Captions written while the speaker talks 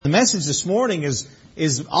message this morning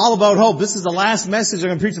is all about hope. This is the last message I'm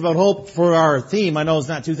going to preach about hope for our theme. I know it's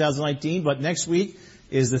not 2019, but next week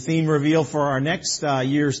is the theme reveal for our next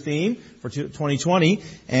year's theme for 2020.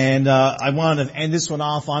 And I want to end this one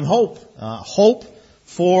off on hope. Hope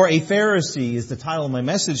for a Pharisee is the title of my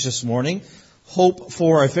message this morning. Hope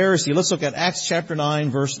for a Pharisee. Let's look at Acts chapter 9,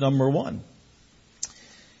 verse number 1.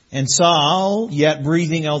 And Saul, yet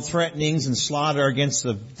breathing out threatenings and slaughter against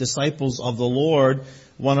the disciples of the Lord,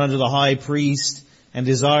 went unto the high priest and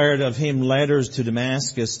desired of him letters to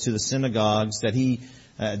Damascus to the synagogues, that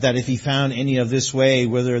if he found any of this way,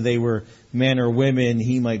 whether they were men or women,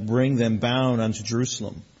 he might bring them bound unto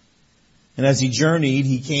Jerusalem. And as he journeyed,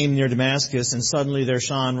 he came near Damascus, and suddenly there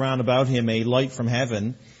shone round about him a light from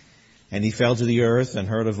heaven. And he fell to the earth and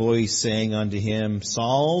heard a voice saying unto him,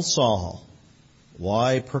 Saul, Saul,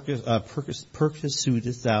 why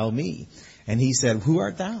persecutest thou me? And he said, Who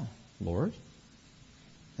art thou, Lord?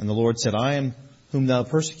 And the Lord said, I am whom thou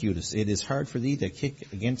persecutest. It is hard for thee to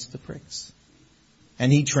kick against the pricks.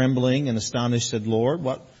 And he, trembling and astonished, said, Lord,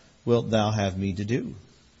 what wilt thou have me to do?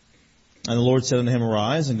 And the Lord said unto him,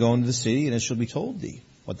 Arise and go into the city, and it shall be told thee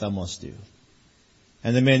what thou must do.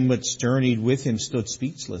 And the men which journeyed with him stood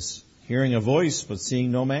speechless, hearing a voice, but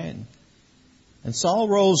seeing no man. And Saul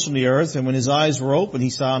rose from the earth, and when his eyes were opened, he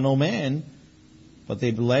saw no man, but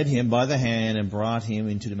they led him by the hand and brought him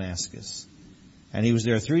into Damascus. And he was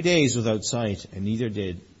there 3 days without sight, and neither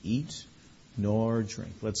did eat nor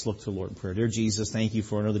drink. Let's look to the Lord in prayer. Dear Jesus, thank you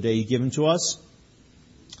for another day you've given to us.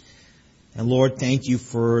 And Lord, thank you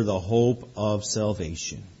for the hope of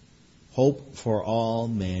salvation. Hope for all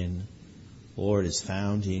men, Lord, is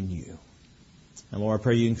found in you. And Lord, I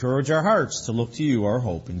pray you encourage our hearts to look to you, our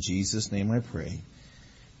hope. In Jesus' name I pray.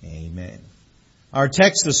 Amen. Our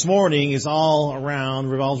text this morning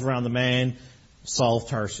revolves around the man Saul of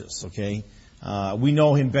Tarsus, okay? We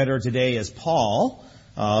know him better today as Paul,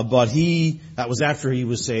 but that was after he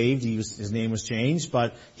was saved. His name was changed,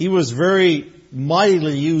 but he was very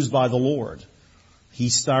mightily used by the Lord. He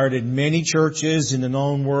started many churches in the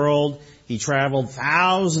known world. He traveled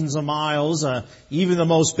thousands of miles. Even the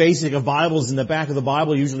most basic of Bibles in the back of the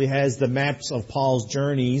Bible usually has the maps of Paul's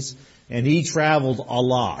journeys. And he traveled a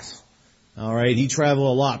lot. All right. He traveled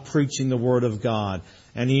a lot preaching the Word of God.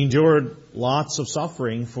 And he endured lots of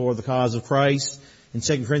suffering for the cause of Christ. In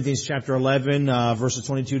 2 Corinthians chapter 11, verses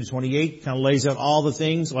 22 to 28, kind of lays out all the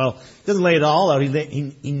things. Well, he doesn't lay it all out.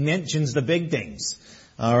 He mentions the big things.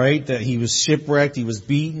 All right. That he was shipwrecked. He was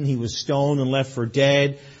beaten. He was stoned and left for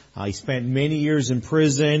dead. He spent many years in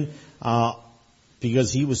prison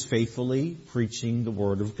because he was faithfully preaching the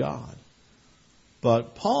Word of God.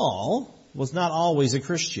 But Paul was not always a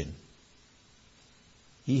Christian.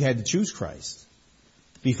 He had to choose Christ.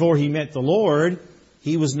 Before he met the Lord,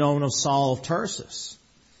 he was known as Saul of Tarsus.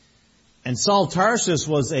 And Saul of Tarsus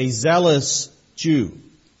was a zealous Jew.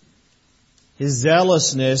 His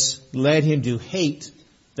zealousness led him to hate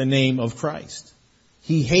the name of Christ.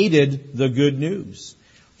 He hated the good news.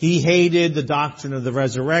 He hated the doctrine of the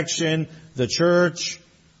resurrection, the church.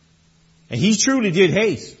 And he truly did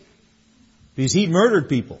hate, because he murdered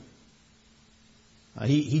people.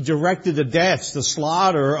 He directed the deaths, the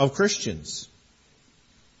slaughter of Christians.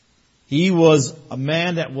 He was a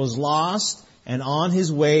man that was lost and on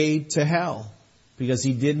his way to hell because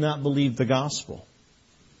he did not believe the gospel.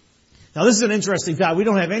 Now this is an interesting thought. We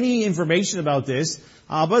don't have any information about this,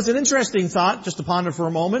 but it's an interesting thought just to ponder for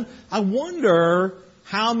a moment. I wonder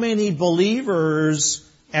how many believers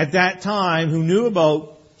at that time who knew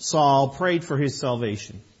about Saul prayed for his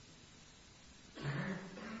salvation.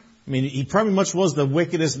 I mean, he probably much was the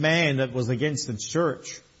wickedest man that was against the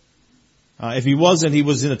church. If he wasn't, he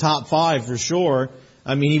was in the top 5 for sure.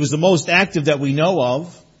 I mean, he was the most active that we know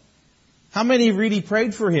of. How many really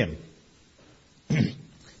prayed for him? Did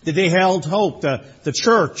they held hope? The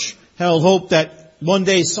church held hope that one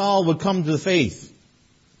day Saul would come to the faith.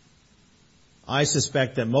 I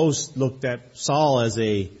suspect that most looked at Saul as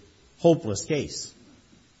a hopeless case.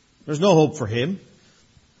 There's no hope for him.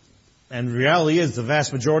 And the reality is the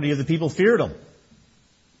vast majority of the people feared him.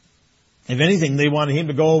 If anything, they wanted him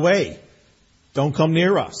to go away. Don't come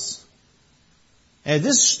near us. And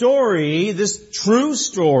this story, this true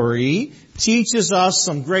story, teaches us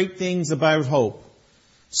some great things about hope.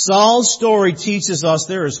 Saul's story teaches us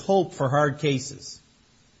there is hope for hard cases.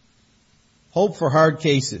 Hope for hard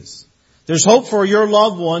cases. There's hope for your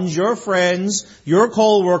loved ones, your friends, your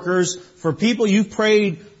co-workers, for people you've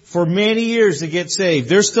prayed for many years to get saved.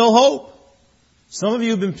 There's still hope. Some of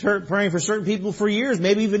you have been praying for certain people for years,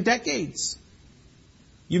 maybe even decades.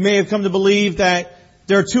 You may have come to believe that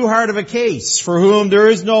they're too hard of a case for whom there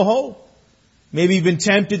is no hope. Maybe you've been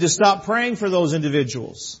tempted to stop praying for those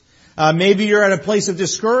individuals. Maybe you're at a place of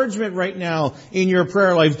discouragement right now in your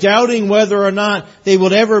prayer life, doubting whether or not they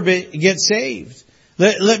would ever get saved.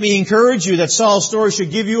 Let me encourage you that Saul's story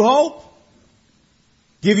should give you hope.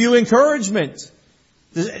 Give you encouragement.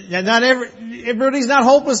 Everybody's not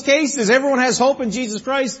hopeless cases. Everyone has hope in Jesus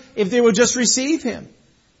Christ if they would just receive Him.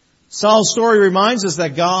 Saul's story reminds us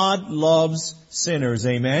that God loves sinners.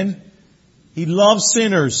 Amen. He loves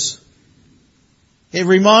sinners. It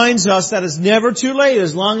reminds us that it's never too late.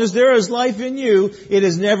 As long as there is life in you, it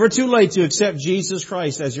is never too late to accept Jesus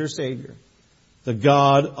Christ as your Savior. The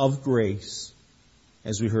God of grace.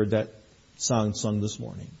 As we heard that song sung this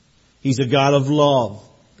morning. He's a God of love.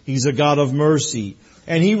 He's a God of mercy.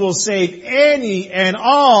 And He will save any and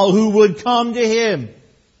all who would come to Him.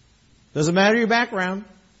 Doesn't matter your background.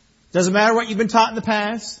 Doesn't matter what you've been taught in the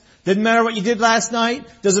past. Doesn't matter what you did last night.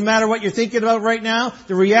 Doesn't matter what you're thinking about right now.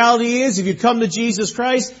 The reality is, if you come to Jesus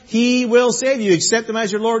Christ, He will save you. Accept Him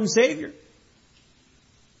as your Lord and Savior.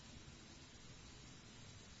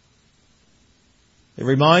 It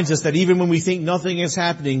reminds us that even when we think nothing is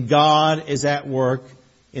happening, God is at work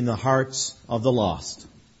in the hearts of the lost.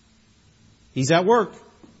 He's at work.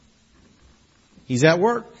 He's at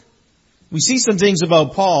work. We see some things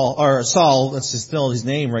about Saul, let's just spell his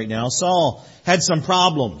name right now. Saul had some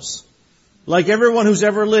problems. Like everyone who's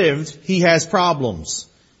ever lived, he has problems.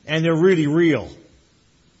 And they're really real.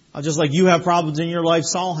 Just like you have problems in your life,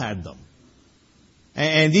 Saul had them.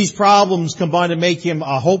 And these problems combine to make him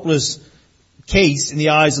a hopeless case in the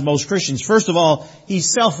eyes of most Christians. First of all,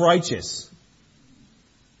 he's self-righteous.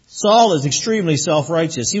 Saul is extremely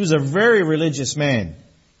self-righteous. He was a very religious man.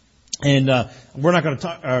 And we're not going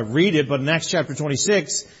to read it, but in Acts chapter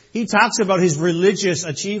 26, he talks about his religious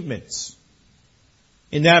achievements.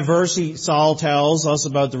 In that verse, Saul tells us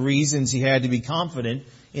about the reasons he had to be confident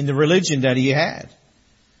in the religion that he had.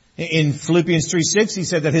 In Philippians 3:6, he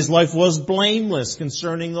said that his life was blameless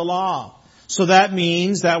concerning the law. So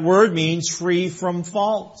that word means free from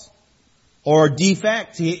fault or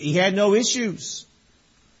defect. He had no issues.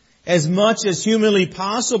 As much as humanly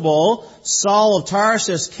possible, Saul of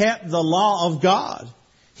Tarsus kept the law of God.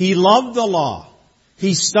 He loved the law.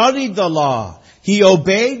 He studied the law. He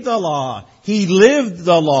obeyed the law. He lived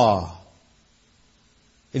the law.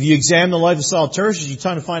 If you examine the life of Saul of Tarsus, you're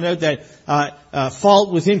trying to find out that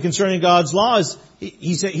fault with him concerning God's laws.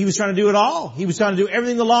 He said he was trying to do it all. He was trying to do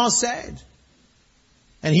everything the law said.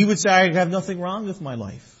 And he would say, I have nothing wrong with my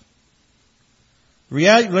life.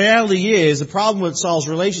 Reality is, the problem with Saul's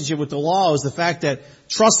relationship with the law is the fact that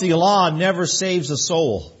trusting the law never saves a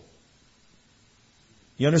soul.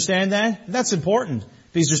 You understand that? That's important.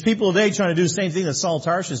 Because there's people today trying to do the same thing that Saul of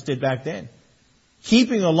Tarsus did back then.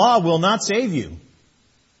 Keeping the law will not save you.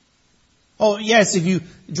 Oh, yes, if you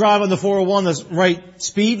drive on the 401 that's right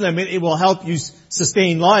speed limit, it will help you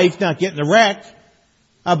sustain life, not get in a wreck.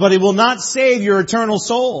 But it will not save your eternal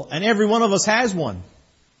soul. And every one of us has one.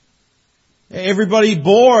 Everybody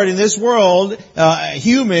born in this world,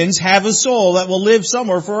 humans have a soul that will live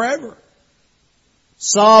somewhere forever.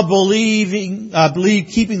 Saul believed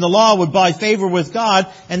keeping the law would buy favor with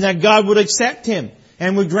God and that God would accept him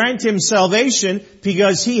and would grant him salvation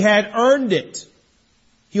because he had earned it.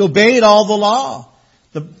 He obeyed all the law.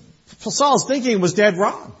 Saul's thinking was dead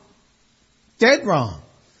wrong. Dead wrong.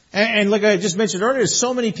 And like I just mentioned earlier,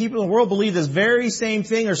 so many people in the world believe this very same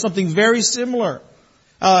thing or something very similar.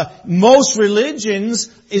 Most religions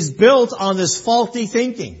is built on this faulty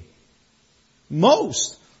thinking.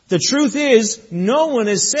 Most. The truth is, no one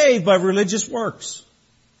is saved by religious works.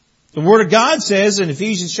 The Word of God says in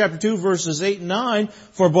Ephesians chapter 2 verses 8 and 9,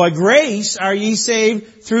 for by grace are ye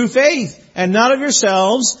saved through faith, and not of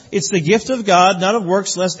yourselves, it's the gift of God, not of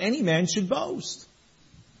works, lest any man should boast.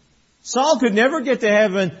 Saul could never get to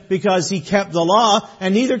heaven because he kept the law,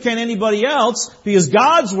 and neither can anybody else, because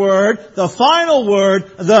God's Word, the final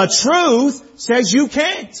Word, the truth, says you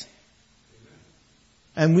can't.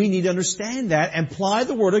 And we need to understand that and apply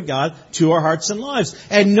the Word of God to our hearts and lives.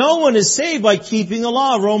 And no one is saved by keeping the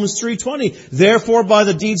law. Romans 3:20. Therefore by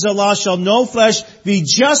the deeds of the law shall no flesh be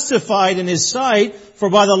justified in his sight, for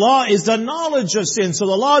by the law is the knowledge of sin. So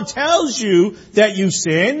the law tells you that you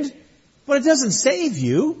sinned, but it doesn't save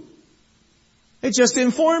you. It just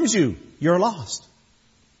informs you. You're lost.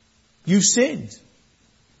 You've sinned.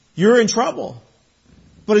 You're in trouble.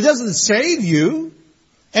 But it doesn't save you.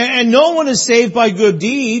 And no one is saved by good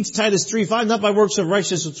deeds, Titus 3:5, not by works of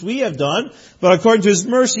righteousness which we have done, but according to His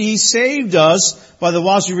mercy He saved us by the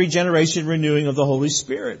washing, regeneration, renewing of the Holy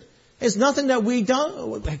Spirit. It's nothing that we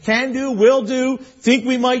can do, will do, think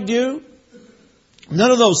we might do.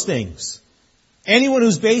 None of those things. Anyone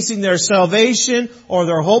who's basing their salvation or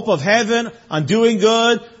their hope of heaven on doing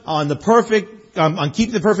good, on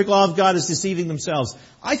keeping the perfect law of God is deceiving themselves.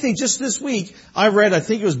 I think just this week, I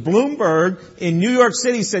think it was Bloomberg in New York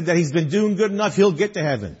City said that he's been doing good enough, he'll get to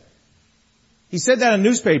heaven. He said that in a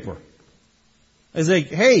newspaper. It's like,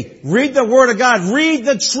 hey, read the Word of God, read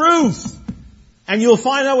the truth, and you'll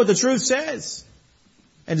find out what the truth says.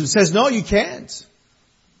 And it says, no, you can't.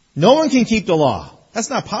 No one can keep the law. That's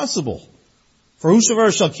not possible. For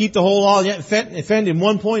whosoever shall keep the whole law and yet offend in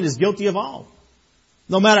one point is guilty of all.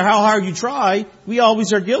 No matter how hard you try, we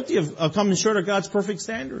always are guilty of coming short of God's perfect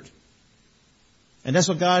standard. And that's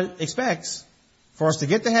what God expects. For us to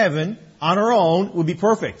get to heaven on our own would be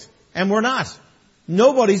perfect. And we're not.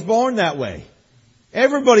 Nobody's born that way.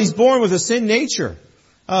 Everybody's born with a sin nature.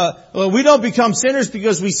 We don't become sinners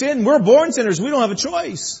because we sin. We're born sinners. We don't have a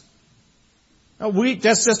choice.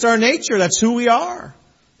 That's just our nature. That's who we are.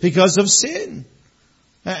 Because of sin.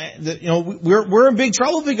 We're in big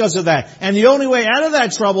trouble because of that. And the only way out of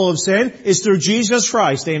that trouble of sin is through Jesus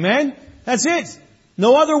Christ. Amen? That's it.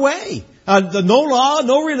 No other way. No law,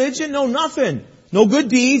 no religion, no nothing. No good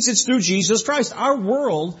deeds. It's through Jesus Christ. Our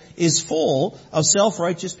world is full of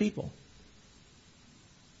self-righteous people.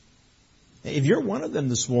 If you're one of them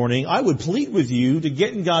this morning, I would plead with you to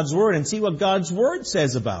get in God's Word and see what God's Word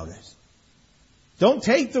says about it. Don't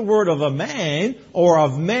take the word of a man or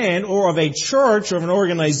of a church or of an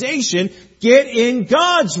organization. Get in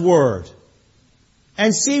God's Word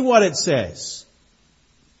and see what it says.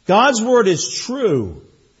 God's Word is true.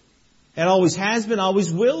 It always has been,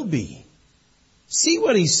 always will be. See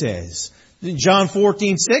what He says. John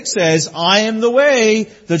 14:6 says, I am the way,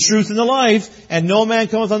 the truth, and the life, and no man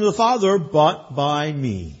cometh unto the Father but by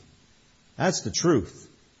me. That's the truth.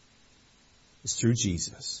 It's through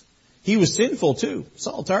Jesus. He was sinful too.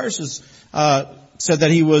 Saul of Tarsus said that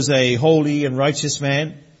he was a holy and righteous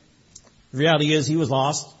man. The reality is he was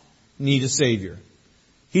lost, needed a Savior.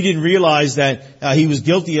 He didn't realize that he was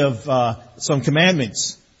guilty of some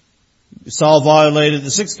commandments. Saul violated the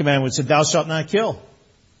 6th commandment, said, thou shalt not kill.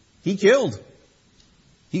 He killed.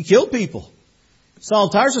 He killed people. Saul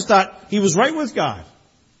of Tarsus thought he was right with God.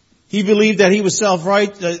 He believed that he was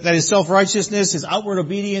that his self-righteousness, his outward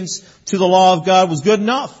obedience to the law of God was good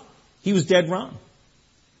enough. He was dead wrong.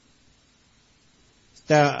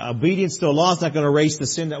 The obedience to the law is not going to erase the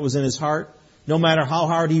sin that was in his heart, no matter how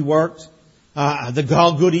hard he worked,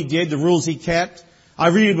 how good he did, the rules he kept. I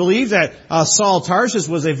really believe that Saul of Tarsus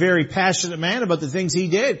was a very passionate man about the things he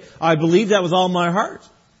did. I believe that with all my heart.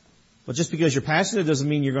 But just because you're passionate doesn't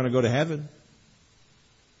mean you're going to go to heaven.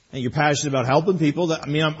 And you're passionate about helping people.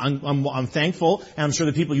 I'm thankful, and I'm sure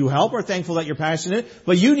the people you help are thankful that you're passionate.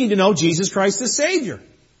 But you need to know Jesus Christ as Savior.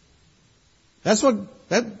 That's what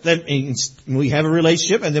that means. We have a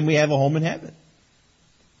relationship, and then we have a home in heaven.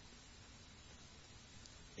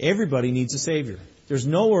 Everybody needs a Savior. There's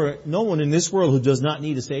no one in this world who does not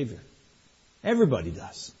need a Savior. Everybody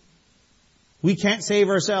does. We can't save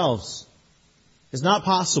ourselves. It's not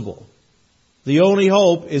possible. The only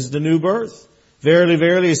hope is the new birth. Verily,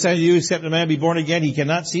 verily, I say to you, except a man be born again, he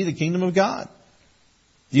cannot see the kingdom of God.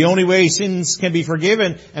 The only way sins can be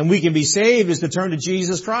forgiven and we can be saved is to turn to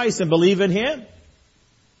Jesus Christ and believe in Him.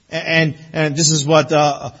 And this is what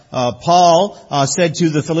Paul said to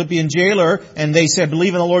the Philippian jailer, and they said,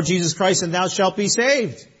 believe in the Lord Jesus Christ and thou shalt be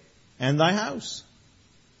saved, and thy house.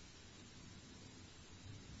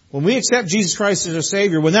 When we accept Jesus Christ as our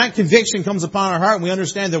Savior, when that conviction comes upon our heart and we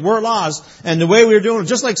understand that we're lost and the way we're doing it,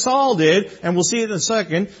 just like Saul did, and we'll see it in a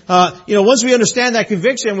second, once we understand that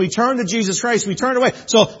conviction, we turn to Jesus Christ, we turn away.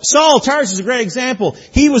 So Saul of Tarsus is a great example.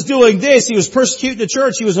 He was doing this, he was persecuting the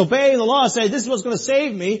church, he was obeying the law, saying, this is what's going to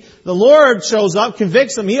save me. The Lord shows up,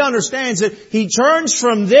 convicts him, he understands it, he turns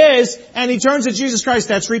from this, and he turns to Jesus Christ.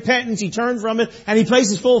 That's repentance. He turns from it, and he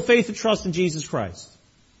places full faith and trust in Jesus Christ.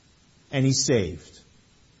 And he's saved.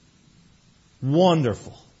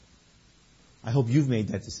 Wonderful. I hope you've made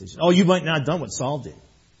that decision. Oh, you might not have done what Saul did.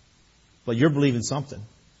 But you're believing something.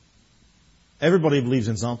 Everybody believes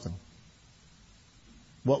in something.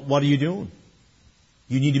 What are you doing?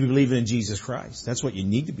 You need to be believing in Jesus Christ. That's what you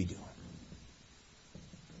need to be doing.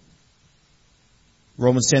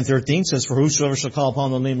 Romans 10:13 says, for whosoever shall call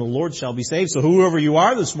upon the name of the Lord shall be saved. So whoever you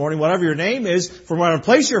are this morning, whatever your name is, from whatever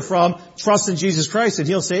place you're from, trust in Jesus Christ and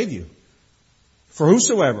He'll save you. For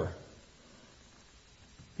whosoever.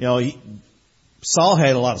 Saul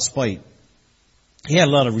had a lot of spite. He had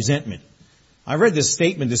a lot of resentment. I read this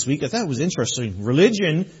statement this week. I thought it was interesting.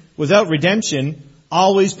 Religion without redemption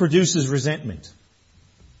always produces resentment.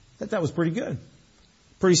 I thought that was pretty good.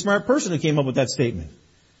 Pretty smart person who came up with that statement.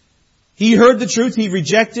 He heard the truth. He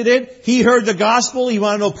rejected it. He heard the gospel. He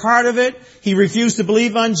wanted no part of it. He refused to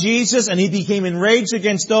believe on Jesus, and he became enraged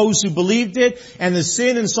against those who believed it. And the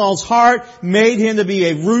sin in Saul's heart made him to be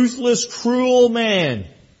a ruthless, cruel man.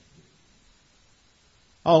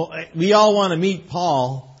 Oh, we all want to meet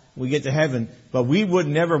Paul when we get to heaven, but we would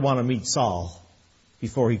never want to meet Saul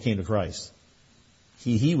before he came to Christ.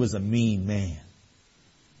 He was a mean man.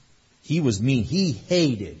 He was mean. He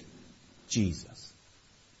hated Jesus.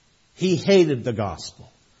 He hated the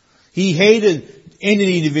gospel. He hated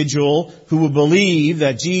any individual who would believe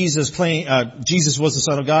that Jesus was the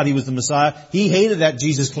Son of God. He was the Messiah. He hated that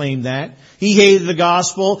Jesus claimed that. He hated the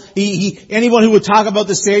gospel. Anyone who would talk about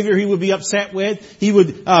the Savior, he would be upset with. He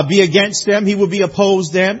would be against them. He would be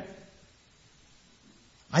opposed them.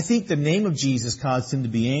 I think the name of Jesus caused him to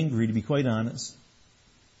be angry, to be quite honest.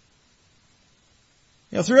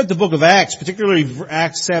 Throughout the book of Acts, particularly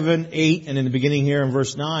Acts 7, 8, and in the beginning here in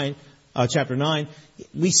verse 9, chapter 9,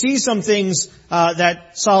 we see some things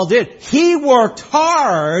that Saul did. He worked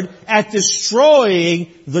hard at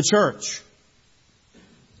destroying the church.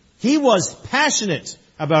 He was passionate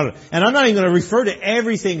about it. And I'm not even going to refer to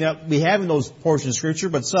everything that we have in those portions of Scripture,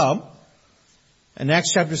 but some. In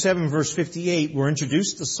Acts chapter 7, verse 58, we're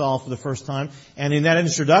introduced to Saul for the first time. And in that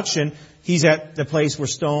introduction, he's at the place where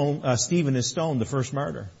Stephen is stoned, the first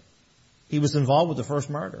martyr. He was involved with the first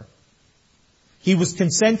martyr. He was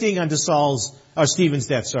consenting unto Stephen's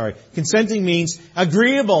death, Consenting means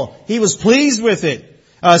agreeable. He was pleased with it.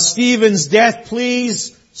 Stephen's death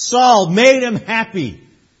pleased Saul, made him happy.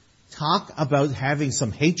 Talk about having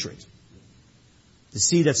some hatred. To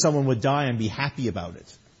see that someone would die and be happy about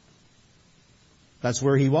it. That's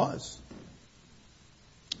where he was.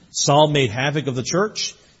 Saul made havoc of the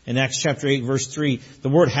church. In Acts chapter 8, verse 3, the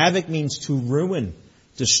word havoc means to ruin,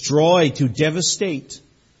 destroy, to devastate.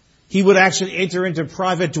 He would actually enter into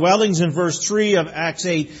private dwellings in verse 3 of Acts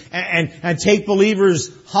 8 and take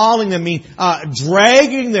believers, hauling them,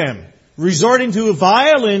 dragging them, resorting to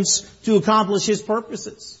violence to accomplish his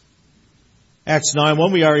purposes. Acts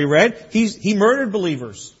 9:1 we already read. He murdered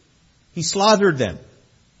believers. He slaughtered them.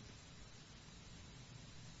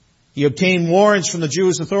 He obtained warrants from the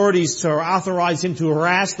Jewish authorities to authorize him to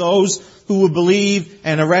harass those who would believe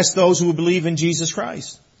and arrest those who would believe in Jesus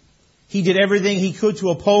Christ. He did everything he could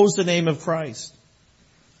to oppose the name of Christ.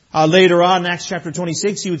 Later on in Acts chapter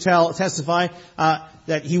 26, he would testify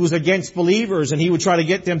that he was against believers, and he would try to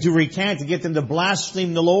get them to recant, to get them to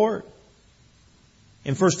blaspheme the Lord.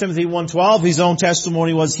 In 1 Timothy 1:12, his own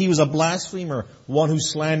testimony was he was a blasphemer, one who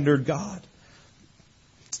slandered God.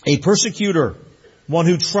 A persecutor, one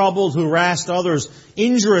who troubled, who harassed others.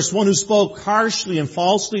 Injurious, one who spoke harshly and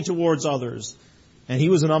falsely towards others. And he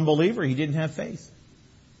was an unbeliever. He didn't have faith.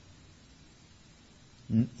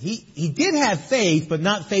 He did have faith, but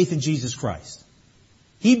not faith in Jesus Christ.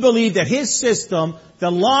 He believed that his system,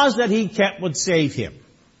 the laws that he kept, would save him.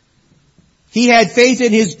 He had faith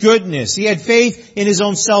in his goodness. He had faith in his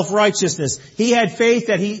own self-righteousness. He had faith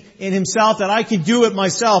in himself that I could do it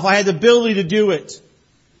myself. I had the ability to do it.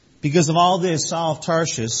 Because of all this, Saul of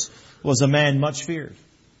Tarsus was a man much feared.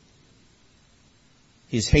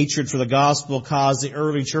 His hatred for the gospel caused the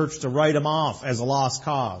early church to write him off as a lost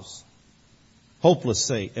cause.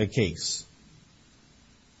 Hopeless case.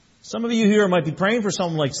 Some of you here might be praying for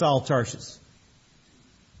someone like Saul of Tarsus.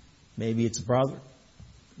 Maybe it's a brother.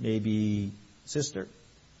 Maybe sister.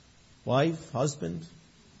 Wife, husband.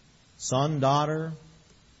 Son, daughter.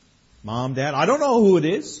 Mom, dad. I don't know who it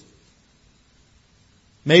is.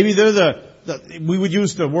 Maybe they're we would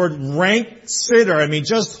use the word rank sitter.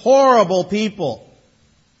 Just horrible people.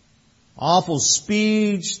 Awful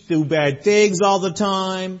speech, do bad things all the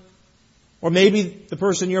time. Or maybe the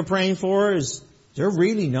person you're praying for they're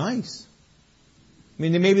really nice.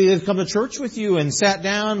 Maybe they've come to church with you and sat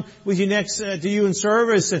down with you next to you in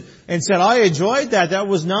service and said, I enjoyed that. That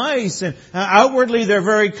was nice. And outwardly they're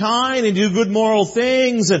very kind and do good moral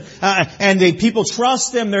things. And people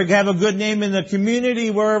trust them. They have a good name in the community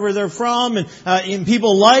wherever they're from. And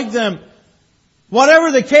people like them. Whatever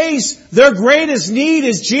the case, their greatest need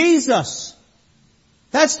is Jesus.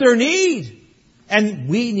 That's their need. And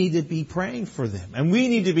we need to be praying for them. And we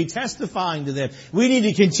need to be testifying to them. We need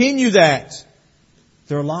to continue that.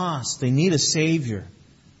 They're lost. They need a Savior.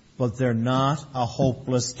 But they're not a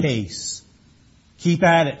hopeless case. Keep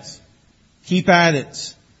at it. Keep at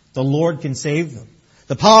it. The Lord can save them.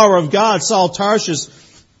 The power of God, Saul of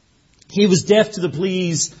Tarsus, he was deaf to the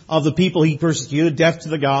pleas of the people he persecuted, deaf to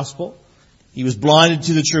the gospel. He was blinded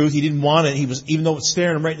to the truth. He didn't want it. Even though it was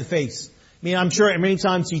staring him right in the face. I'm sure many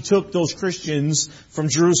times he took those Christians from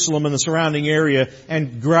Jerusalem and the surrounding area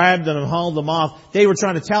and grabbed them and hauled them off. They were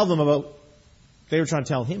trying to tell them about They were trying to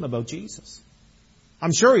tell him about Jesus.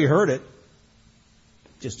 I'm sure he heard it.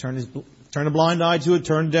 Just turn a blind eye to it,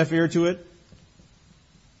 turn a deaf ear to it.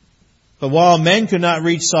 But while men could not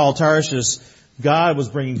reach Saul of Tarsus, God was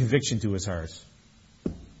bringing conviction to his heart.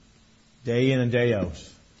 Day in and day out.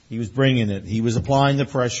 He was bringing it. He was applying the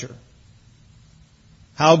pressure.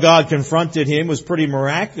 How God confronted him was pretty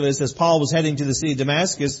miraculous. As Paul was heading to the city of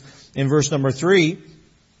Damascus, in verse number 3,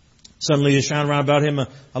 suddenly there shone around about him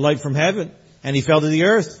a light from heaven, and he fell to the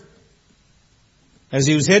earth. As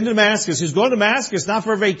he was heading to Damascus, he was going to Damascus not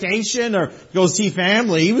for a vacation or go see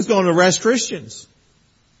family. He was going to arrest Christians.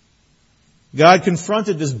 God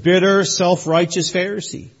confronted this bitter, self-righteous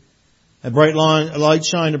Pharisee. A bright light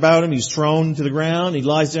shined about him. He's thrown to the ground. He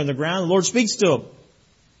lies there on the ground. The Lord speaks to him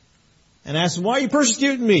and asks him, "Why are you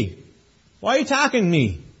persecuting me? Why are you attacking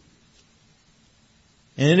me?"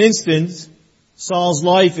 In an instant, Saul's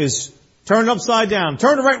life is turned upside down.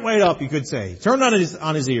 Turned the right way up, you could say. Turned on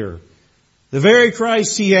his ear. The very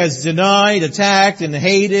Christ he has denied, attacked, and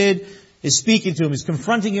hated is speaking to him. He's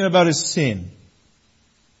confronting him about his sin.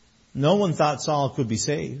 No one thought Saul could be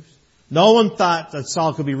saved. No one thought that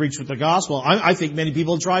Saul could be reached with the gospel. I think many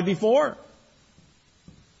people have tried before.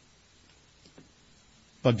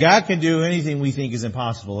 But God can do anything we think is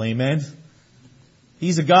impossible. Amen?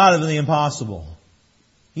 He's a God of the impossible.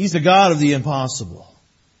 He's the God of the impossible.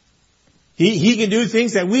 He can do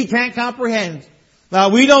things that we can't comprehend. Now,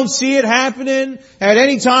 we don't see it happening. At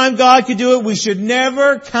any time God could do it. We should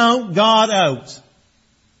never count God out.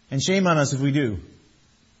 And shame on us if we do.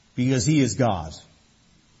 Because He is God.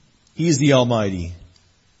 He is the Almighty.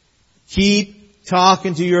 Keep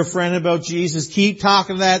talking to your friend about Jesus. Keep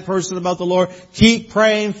talking to that person about the Lord. Keep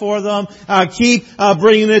praying for them. Keep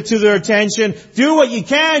bringing it to their attention. Do what you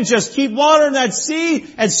can. Just keep watering that seed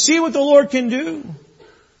and see what the Lord can do.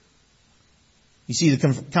 You see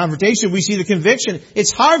the confrontation. We see the conviction.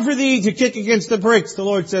 It's hard for thee to kick against the pricks, the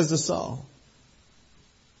Lord says to Saul.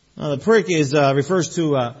 Now, the prick refers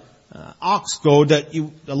to ox goad,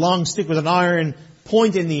 a long stick with an iron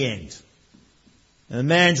point in the end. And the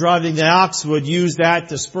man driving the ox would use that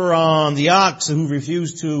to spur on the ox who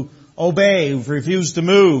refused to obey, who refused to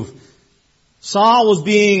move. Saul was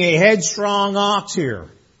being a headstrong ox here.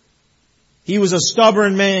 He was a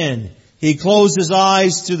stubborn man. He closed his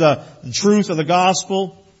eyes to the truth of the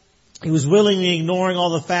gospel. He was willingly ignoring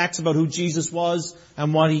all the facts about who Jesus was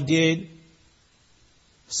and what He did.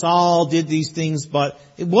 Saul did these things, but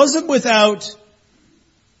it wasn't without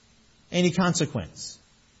any consequence.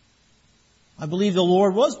 I believe the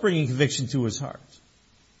Lord was bringing conviction to his heart.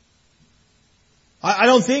 I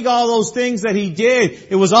don't think all those things that he did,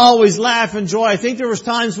 it was always laugh and joy. I think there was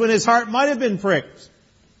times when his heart might have been pricked.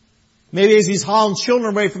 Maybe as he's hauling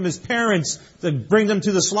children away from his parents to bring them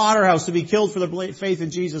to the slaughterhouse to be killed for their faith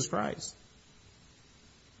in Jesus Christ.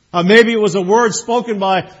 Maybe it was a word spoken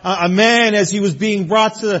by a man as he was being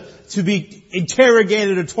brought to be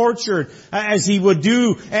interrogated or tortured, as he would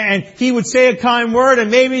do, and he would say a kind word,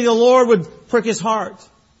 and maybe the Lord would prick his heart.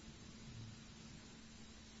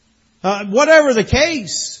 Whatever the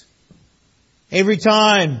case, every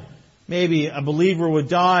time maybe a believer would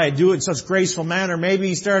die and do it in such graceful manner, maybe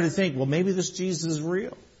he started to think, well, maybe this Jesus is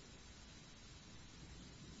real.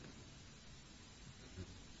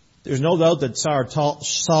 There's no doubt that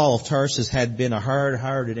Saul of Tarsus had been a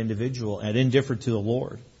hard-hearted individual and indifferent to the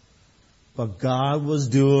Lord. But God was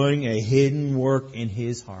doing a hidden work in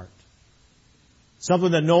his heart.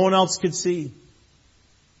 Something that no one else could see.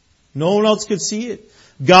 No one else could see it.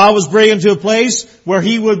 God was bringing him to a place where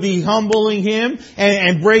He would be humbling him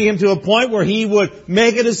and bring him to a point where he would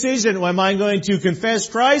make a decision. Am I going to confess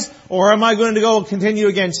Christ or am I going to go continue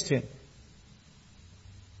against Him?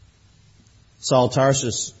 Saul of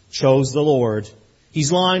Tarsus chose the Lord.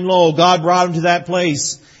 He's lying low. God brought him to that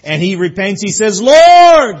place and he repents. He says,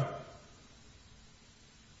 Lord!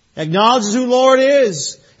 Acknowledges who Lord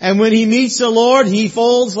is. And when he meets the Lord, he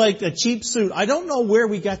folds like a cheap suit. I don't know where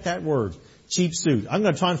we got that word, cheap suit. I'm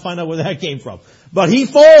going to try and find out where that came from. But he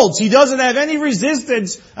folds. He doesn't have any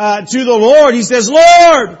resistance to the Lord. He says,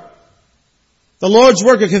 Lord! The Lord's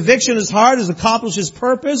work of conviction in his heart has accomplished His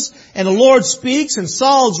purpose, and the Lord speaks, and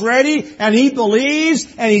Saul's ready, and he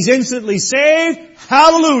believes, and he's instantly saved.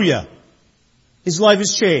 Hallelujah! His life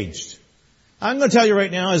is changed. I'm going to tell you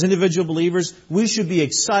right now, as individual believers, we should be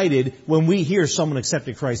excited when we hear someone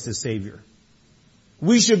accepted Christ as Savior.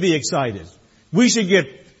 We should be excited. We should get,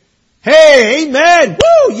 hey, amen,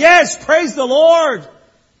 woo, yes, praise the Lord.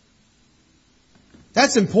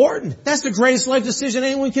 That's important. That's the greatest life decision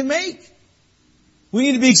anyone can make. We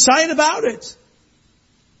need to be excited about it.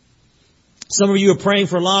 Some of you are praying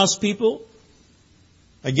for lost people.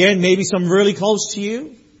 Again, maybe some really close to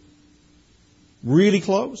you. Really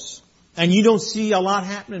close. And you don't see a lot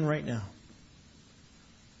happening right now.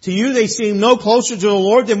 To you, they seem no closer to the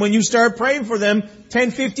Lord than when you started praying for them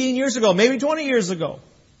 10, 15 years ago, maybe 20 years ago.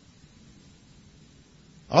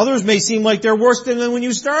 Others may seem like they're worse than when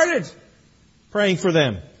you started praying for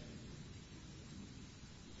them.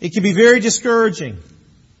 It can be very discouraging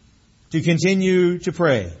to continue to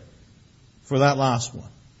pray for that last one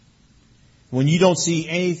when you don't see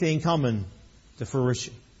anything coming to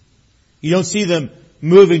fruition. You don't see them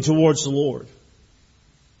moving towards the Lord.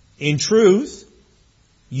 In truth,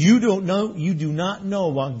 you do not know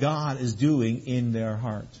what God is doing in their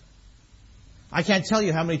heart. I can't tell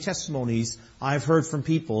you how many testimonies I've heard from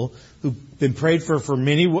people who've been prayed for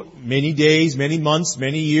many days, many months,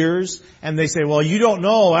 many years, and they say, well, you don't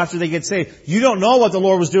know, after they get saved, you don't know what the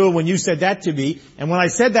Lord was doing when you said that to me. And when I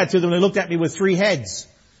said that to them, they looked at me with 3 heads.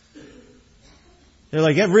 They're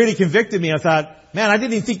like, it really convicted me. I thought, man, I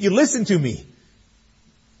didn't even think you listened to me.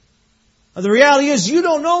 The reality is you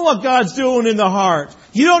don't know what God's doing in the heart.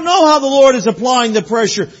 You don't know how the Lord is applying the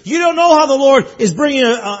pressure. You don't know how the Lord is bringing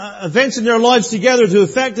events in their lives together to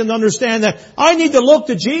affect and understand that I need to look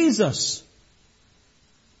to Jesus.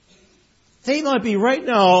 They might be right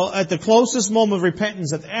now at the closest moment of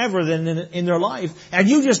repentance that ever than in their life, and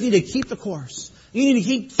you just need to keep the course. You need to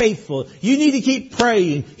keep faithful. You need to keep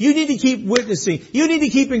praying. You need to keep witnessing. You need to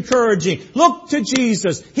keep encouraging. Look to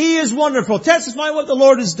Jesus. He is wonderful. Testify what the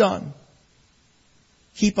Lord has done.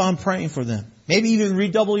 Keep on praying for them. Maybe even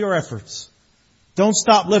redouble your efforts. Don't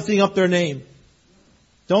stop lifting up their name.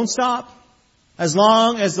 Don't stop. As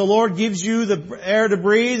long as the Lord gives you the air to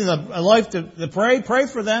breathe and the life to pray, pray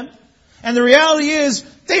for them. And the reality is,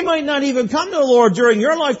 they might not even come to the Lord during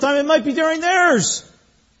your lifetime. It might be during theirs.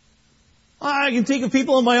 I can think of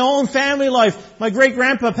people in my own family life. My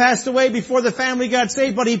great-grandpa passed away before the family got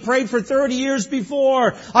saved, but he prayed for 30 years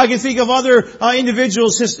before. I can think of other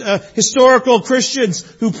individuals, historical Christians,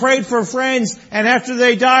 who prayed for friends, and after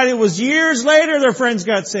they died, it was years later their friends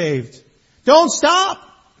got saved. Don't stop.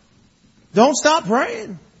 Don't stop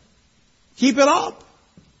praying. Keep it up.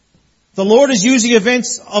 The Lord is using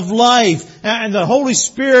events of life, and the Holy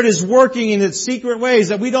Spirit is working in its secret ways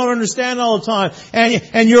that we don't understand all the time.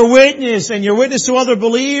 And your witness to other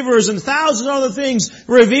believers and thousands of other things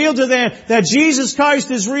reveal to them that Jesus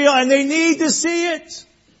Christ is real, and they need to see it.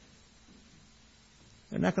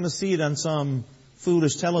 They're not going to see it on some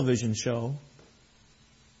foolish television show.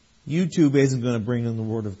 YouTube isn't going to bring them the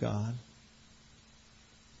Word of God.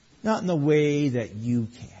 Not in the way that you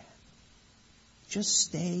can. Just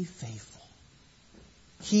stay faithful.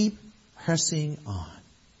 Keep pressing on.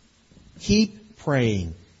 Keep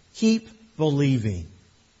praying. Keep believing.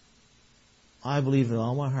 I believe with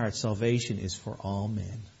all my heart salvation is for all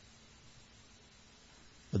men.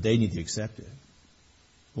 But they need to accept it.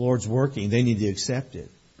 The Lord's working. They need to accept it.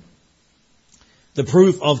 The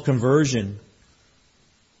proof of conversion.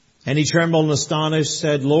 And he trembled and astonished,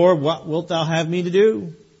 said, Lord, what wilt thou have me to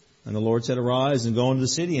do? And the Lord said, arise and go into the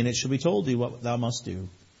city, and it shall be told thee what thou must do.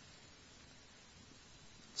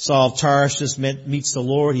 Saul of Tarsus meets the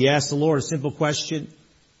Lord. He asks the Lord a simple question.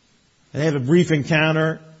 And they have a brief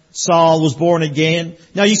encounter. Saul was born again.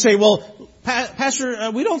 Now you say, well,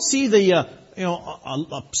 Pastor, we don't see a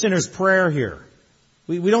sinner's prayer here.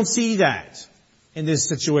 We don't see that in this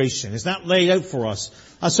situation. It's not laid out for us.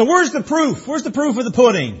 So where's the proof? Where's the proof of the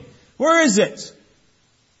pudding? Where is it?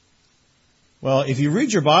 Well, if you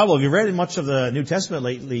read your Bible, if you've read much of the New Testament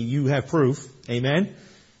lately, you have proof. Amen.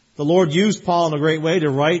 The Lord used Paul in a great way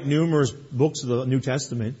to write numerous books of the New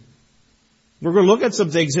Testament. We're going to look at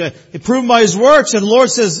some things. It proved by his works, and the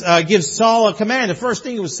Lord says, gives Saul a command. The first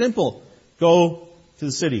thing, it was simple. Go to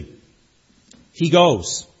the city. He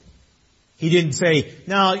goes. He didn't say,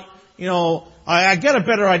 now, I get a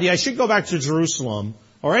better idea. I should go back to Jerusalem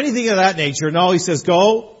or anything of that nature. No, he says,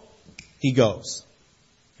 go. He goes.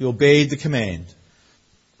 He obeyed the command.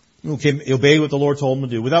 He obeyed what the Lord told him to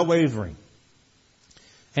do without wavering.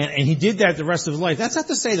 And he did that the rest of his life. That's not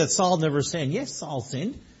to say that Saul never sinned. Yes, Saul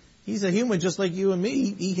sinned. He's a human just like you and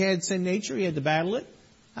me. He had sin nature. He had to battle it.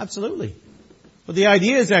 Absolutely. But the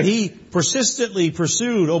idea is that he persistently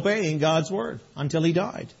pursued obeying God's word until he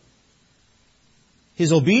died.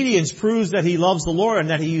 His obedience proves that he loves the Lord and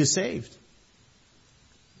that he is saved.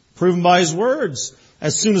 Proven by his words.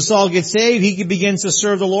 As soon as Saul gets saved, he begins to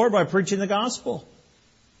serve the Lord by preaching the gospel.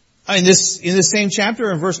 In this same chapter,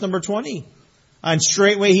 in verse number 20. And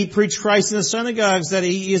straightway he preached Christ in the synagogues, that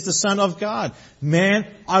he is the Son of God. Man,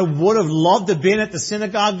 I would have loved to have been at the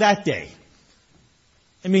synagogue that day.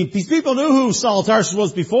 I mean, these people knew who Saul of Tarsus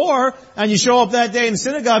was before, and you show up that day in the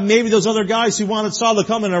synagogue, maybe those other guys who wanted Saul to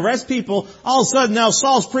come and arrest people, all of a sudden now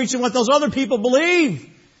Saul's preaching what those other people believe.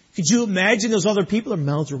 Could you imagine those other people? Their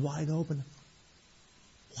mouths are wide open.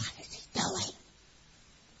 What is he doing?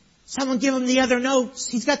 Someone give him the other notes.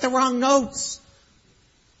 He's got the wrong notes.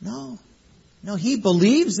 No, he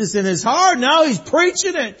believes this in his heart. Now he's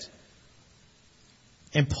preaching it.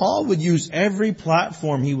 And Paul would use every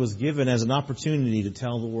platform he was given as an opportunity to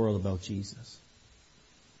tell the world about Jesus.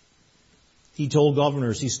 He told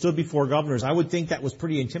governors, he stood before governors. I would think that was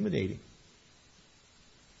pretty intimidating.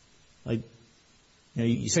 Like,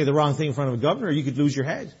 you say the wrong thing in front of a governor, you could lose your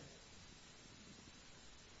head.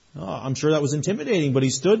 Oh, I'm sure that was intimidating, but he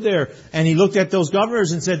stood there and he looked at those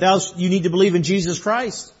governors and said, you need to believe in Jesus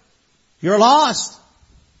Christ. You're lost.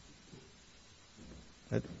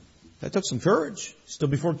 That took some courage. Stood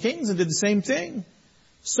before kings and did the same thing.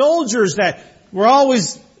 Soldiers that were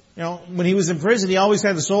always, when he was in prison, he always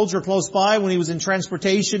had the soldier close by. When he was in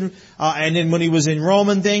transportation, and then when he was in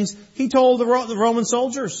Roman things, he told the Roman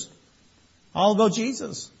soldiers all about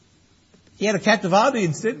Jesus. He had a captive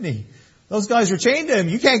audience, didn't he? Those guys were chained to him.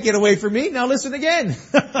 You can't get away from me. Now listen again.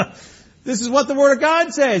 This is what the Word of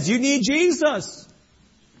God says. You need Jesus.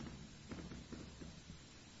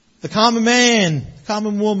 The common man, the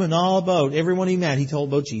common woman, all about everyone he met, he told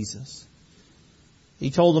about Jesus.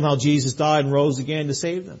 He told them how Jesus died and rose again to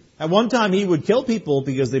save them. At one time he would kill people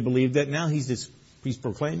because they believed that. Now he's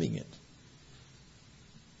proclaiming it.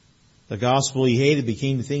 The gospel he hated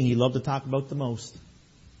became the thing he loved to talk about the most.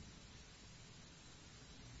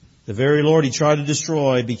 The very Lord he tried to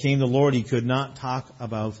destroy became the Lord he could not talk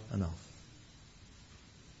about enough.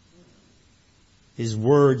 His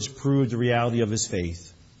words proved the reality of his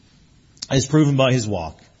faith, as proven by his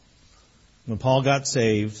walk. When Saul got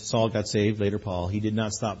saved, later Paul, he did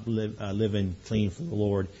not stop living clean for the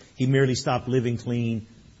Lord. He merely stopped living clean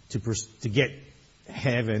to get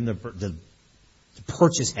heaven, to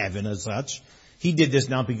purchase heaven as such. He did this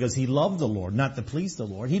now because he loved the Lord, not to please the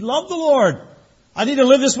Lord. He loved the Lord. I need to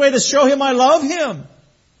live this way to show him I love him.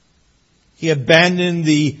 He abandoned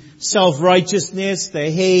the self-righteousness,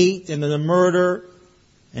 the hate, and the murder,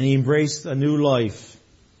 and he embraced a new life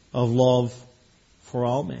of love for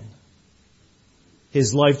all men.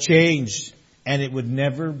 His life changed, and it would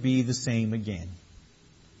never be the same again.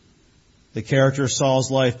 The character of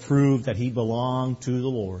Saul's life proved that he belonged to the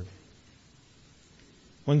Lord.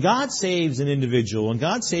 When God saves an individual, when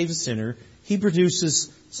God saves a sinner, he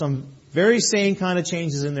produces some very same kind of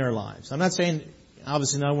changes in their lives. I'm not saying,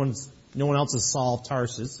 obviously no one else is Saul of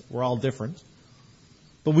Tarsus. We're all different.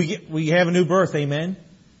 But we have a new birth, amen?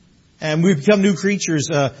 And we become new creatures.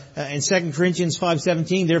 In 2 Corinthians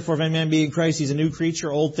 5:17, therefore if any man be in Christ, he's a new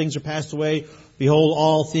creature. Old things are passed away. Behold,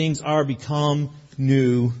 all things are become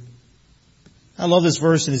new. I love this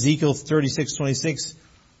verse in Ezekiel 36:26.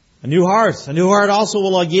 A new heart also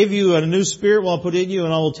will I give you, and a new spirit will I put in you,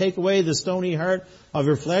 and I will take away the stony heart of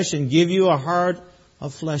your flesh and give you a heart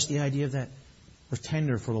of flesh. The idea that we're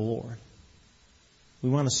tender for the Lord. We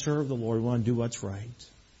want to serve the Lord. We want to do what's right.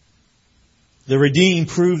 The redeemed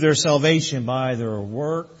prove their salvation by their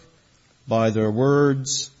work, by their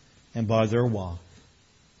words, and by their walk.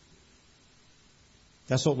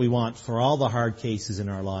 That's what we want for all the hard cases in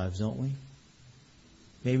our lives, don't we?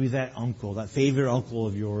 Maybe that uncle, that favorite uncle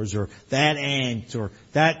of yours, or that aunt, or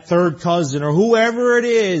that third cousin, or whoever it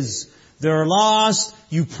is. They're lost.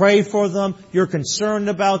 You pray for them. You're concerned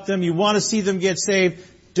about them. You want to see them get saved.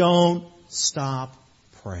 Don't stop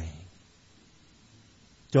praying.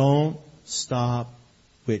 Don't stop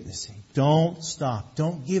witnessing. Don't stop.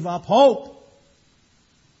 Don't give up hope.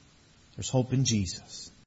 There's hope in Jesus.